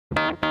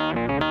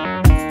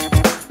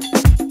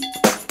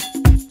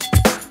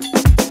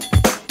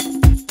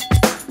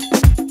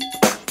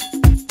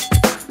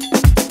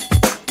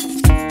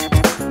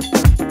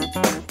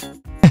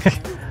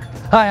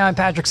Hi, I'm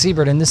Patrick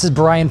Siebert, and this is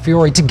Brian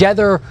Fiore.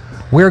 Together,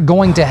 we're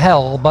going to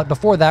hell, but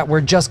before that, we're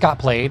just got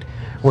played.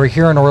 We're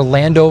here in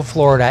Orlando,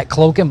 Florida at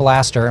Cloak and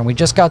Blaster, and we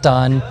just got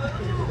done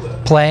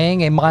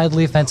playing a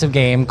mildly offensive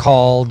game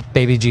called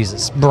Baby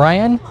Jesus.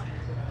 Brian,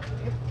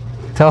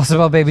 tell us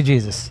about Baby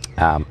Jesus.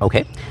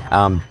 Okay.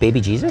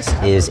 Baby Jesus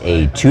is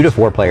a 2 to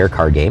 4 player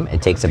card game.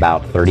 It takes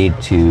about 30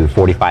 to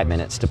 45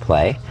 minutes to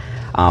play.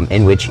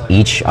 In which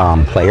each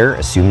player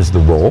assumes the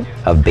role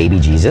of Baby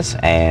Jesus,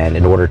 and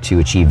in order to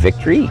achieve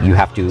victory, you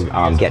have to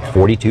get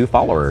 42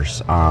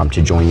 followers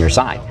to join your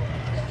side.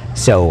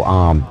 So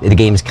the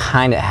game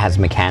kind of has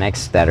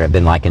mechanics that have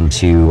been likened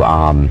to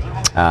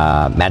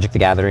Magic the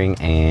Gathering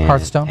and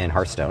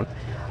Hearthstone,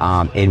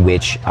 in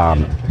which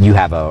you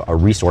have a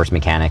resource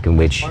mechanic in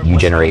which you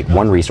generate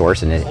one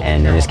resource, and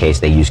in this case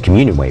they use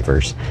communion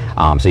wafers.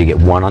 So you get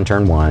 1 on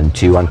turn 1,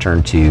 2 on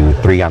turn 2,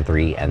 3 on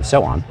 3, and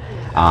so on.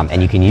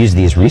 And you can use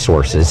these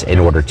resources in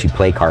order to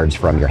play cards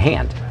from your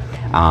hand.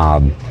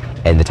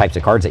 And the types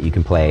of cards that you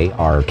can play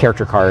are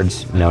character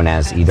cards known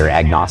as either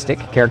agnostic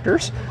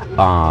characters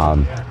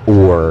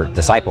or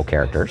disciple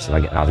characters.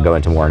 I'll go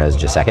into more in those in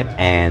just a second.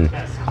 And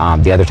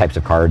the other types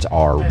of cards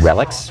are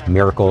relics,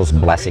 miracles,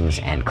 blessings,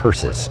 and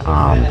curses.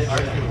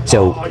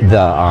 So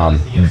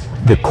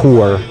the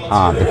core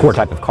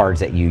type of cards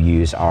that you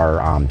use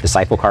are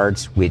disciple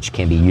cards, which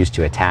can be used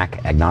to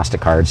attack agnostic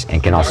cards,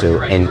 and can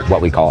also, in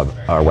what we call,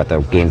 or what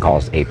the game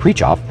calls, a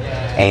preach-off.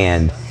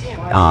 And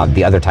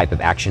the other type of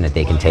action that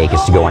they can take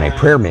is to go on a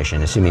prayer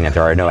mission, assuming that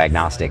there are no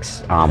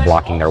agnostics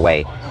blocking their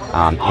way,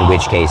 in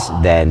which case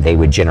then they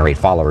would generate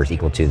followers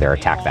equal to their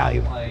attack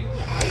value.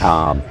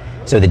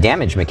 So the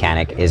damage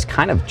mechanic is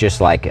kind of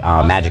just like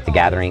Magic the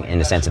Gathering, in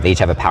the sense that they each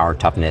have a power,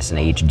 toughness, and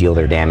they each deal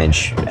their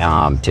damage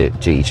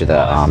to each of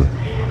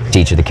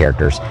the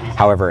characters.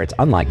 However, it's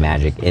unlike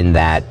Magic in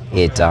that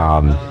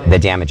the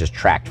damage is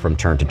tracked from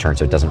turn to turn,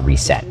 so it doesn't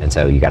reset, and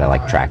so you got to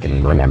like track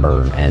and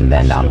remember, and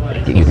then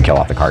you can kill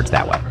off the cards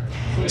that way.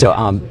 So,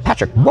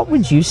 Patrick, what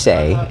would you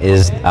say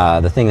is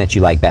the thing that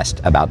you like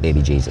best about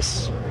Baby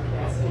Jesus?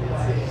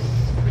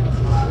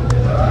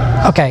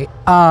 Okay,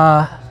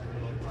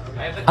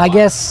 I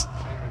guess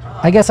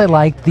I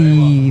like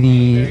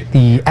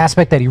the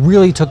aspect that he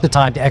really took the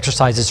time to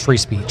exercise his free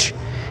speech,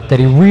 that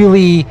he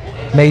really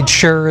made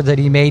sure that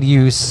he made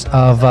use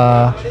of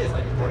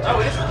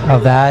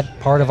that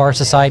part of our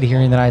society here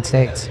in the United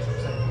States.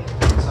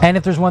 And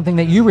if there's one thing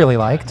that you really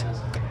liked,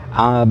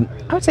 I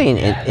would say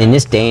in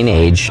this day and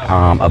age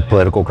of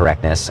political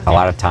correctness, a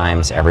lot of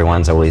times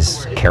everyone's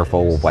always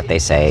careful what they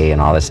say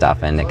and all this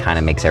stuff, and it kind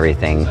of makes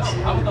everything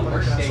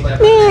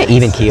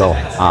even keel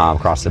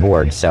across the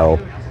board. So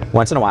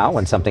once in a while,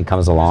 when something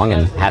comes along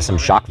and has some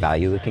shock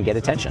value, it can get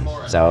attention.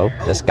 So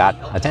this got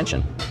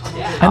attention.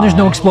 And there's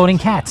no exploding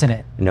cats in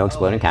it. No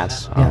exploding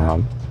cats.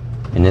 Yeah.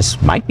 And this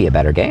might be a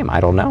better game. I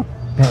don't know.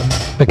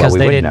 Because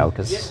well,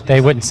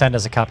 they wouldn't send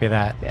us a copy of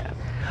that. Yeah.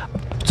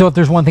 So if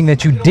there's one thing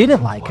that you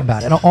didn't like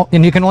about it,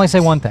 and you can only say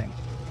one thing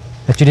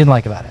that you didn't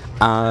like about it.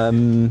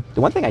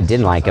 The one thing I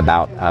didn't like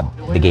about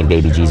the game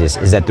Baby Jesus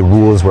is that the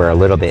rules were a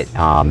little bit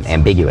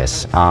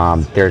ambiguous.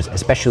 There's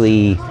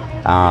especially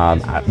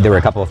there were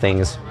a couple of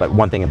things, but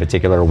one thing in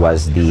particular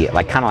was there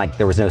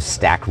was no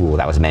stack rule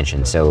that was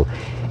mentioned. So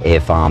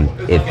if one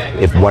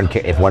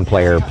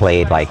player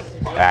played,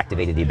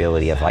 activated the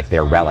ability of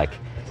their relic,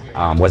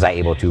 was I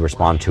able to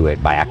respond to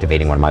it by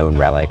activating one of my own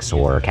relics,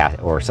 or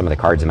some of the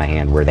cards in my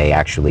hand, were they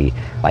actually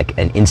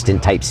an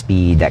instant type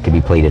speed that could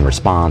be played in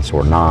response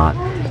or not?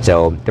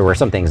 So there were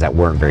some things that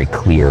weren't very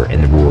clear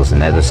in the rules,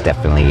 and that was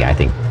definitely, I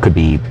think, could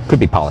be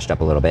polished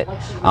up a little bit.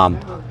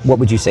 What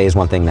would you say is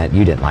one thing that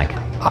you didn't like?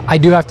 I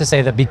do have to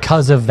say that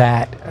because of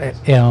that,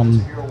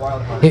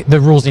 the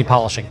rules need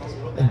polishing.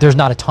 There's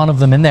not a ton of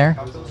them in there,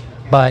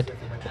 but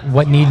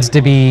what needs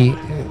to be,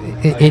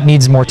 it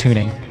needs more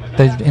tuning.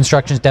 The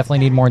instructions definitely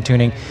need more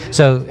tuning.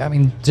 So, I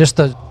mean, just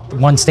the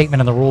one statement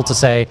in the rule to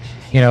say,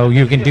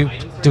 you can do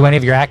any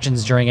of your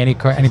actions during any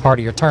part of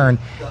your turn.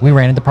 We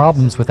ran into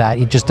problems with that.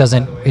 It just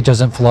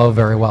doesn't flow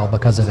very well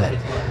because of it.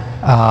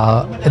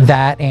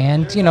 That,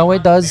 and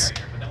it does.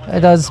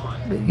 It's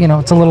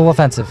a little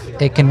offensive.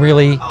 It can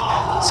really,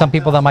 some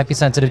people that might be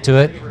sensitive to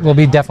it will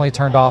be definitely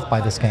turned off by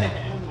this game.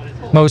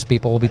 Most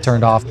people will be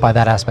turned off by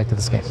that aspect of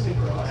this game.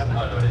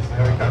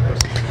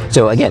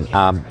 So again,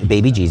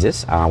 Baby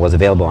Jesus was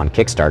available on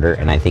Kickstarter,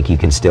 and I think you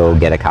can still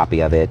get a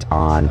copy of it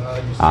on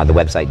the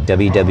website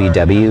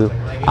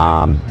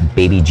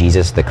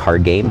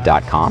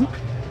www.babyjesusthecardgame.com.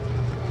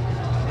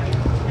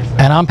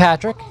 And I'm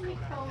Patrick,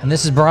 and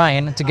this is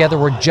Brian, and together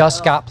we're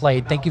Just Got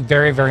Played. Thank you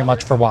very, very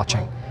much for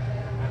watching.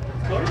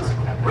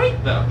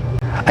 Great though.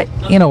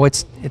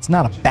 It's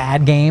not a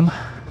bad game.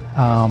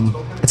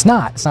 It's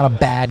not a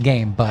bad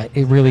game, but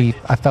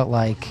I felt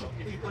like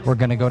we're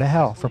gonna go to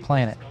hell for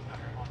playing it.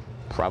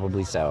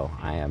 Probably so.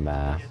 I am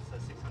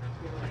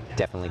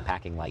definitely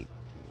packing light.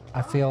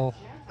 I feel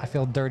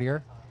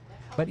dirtier,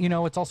 but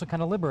it's also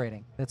kind of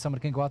liberating that someone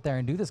can go out there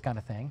and do this kind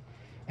of thing,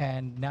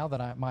 and now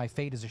that my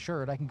fate is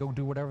assured, I can go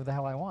do whatever the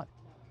hell I want.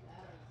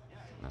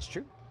 That's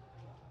true,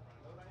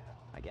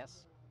 I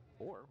guess.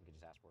 or we could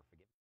just ask for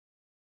forgiveness.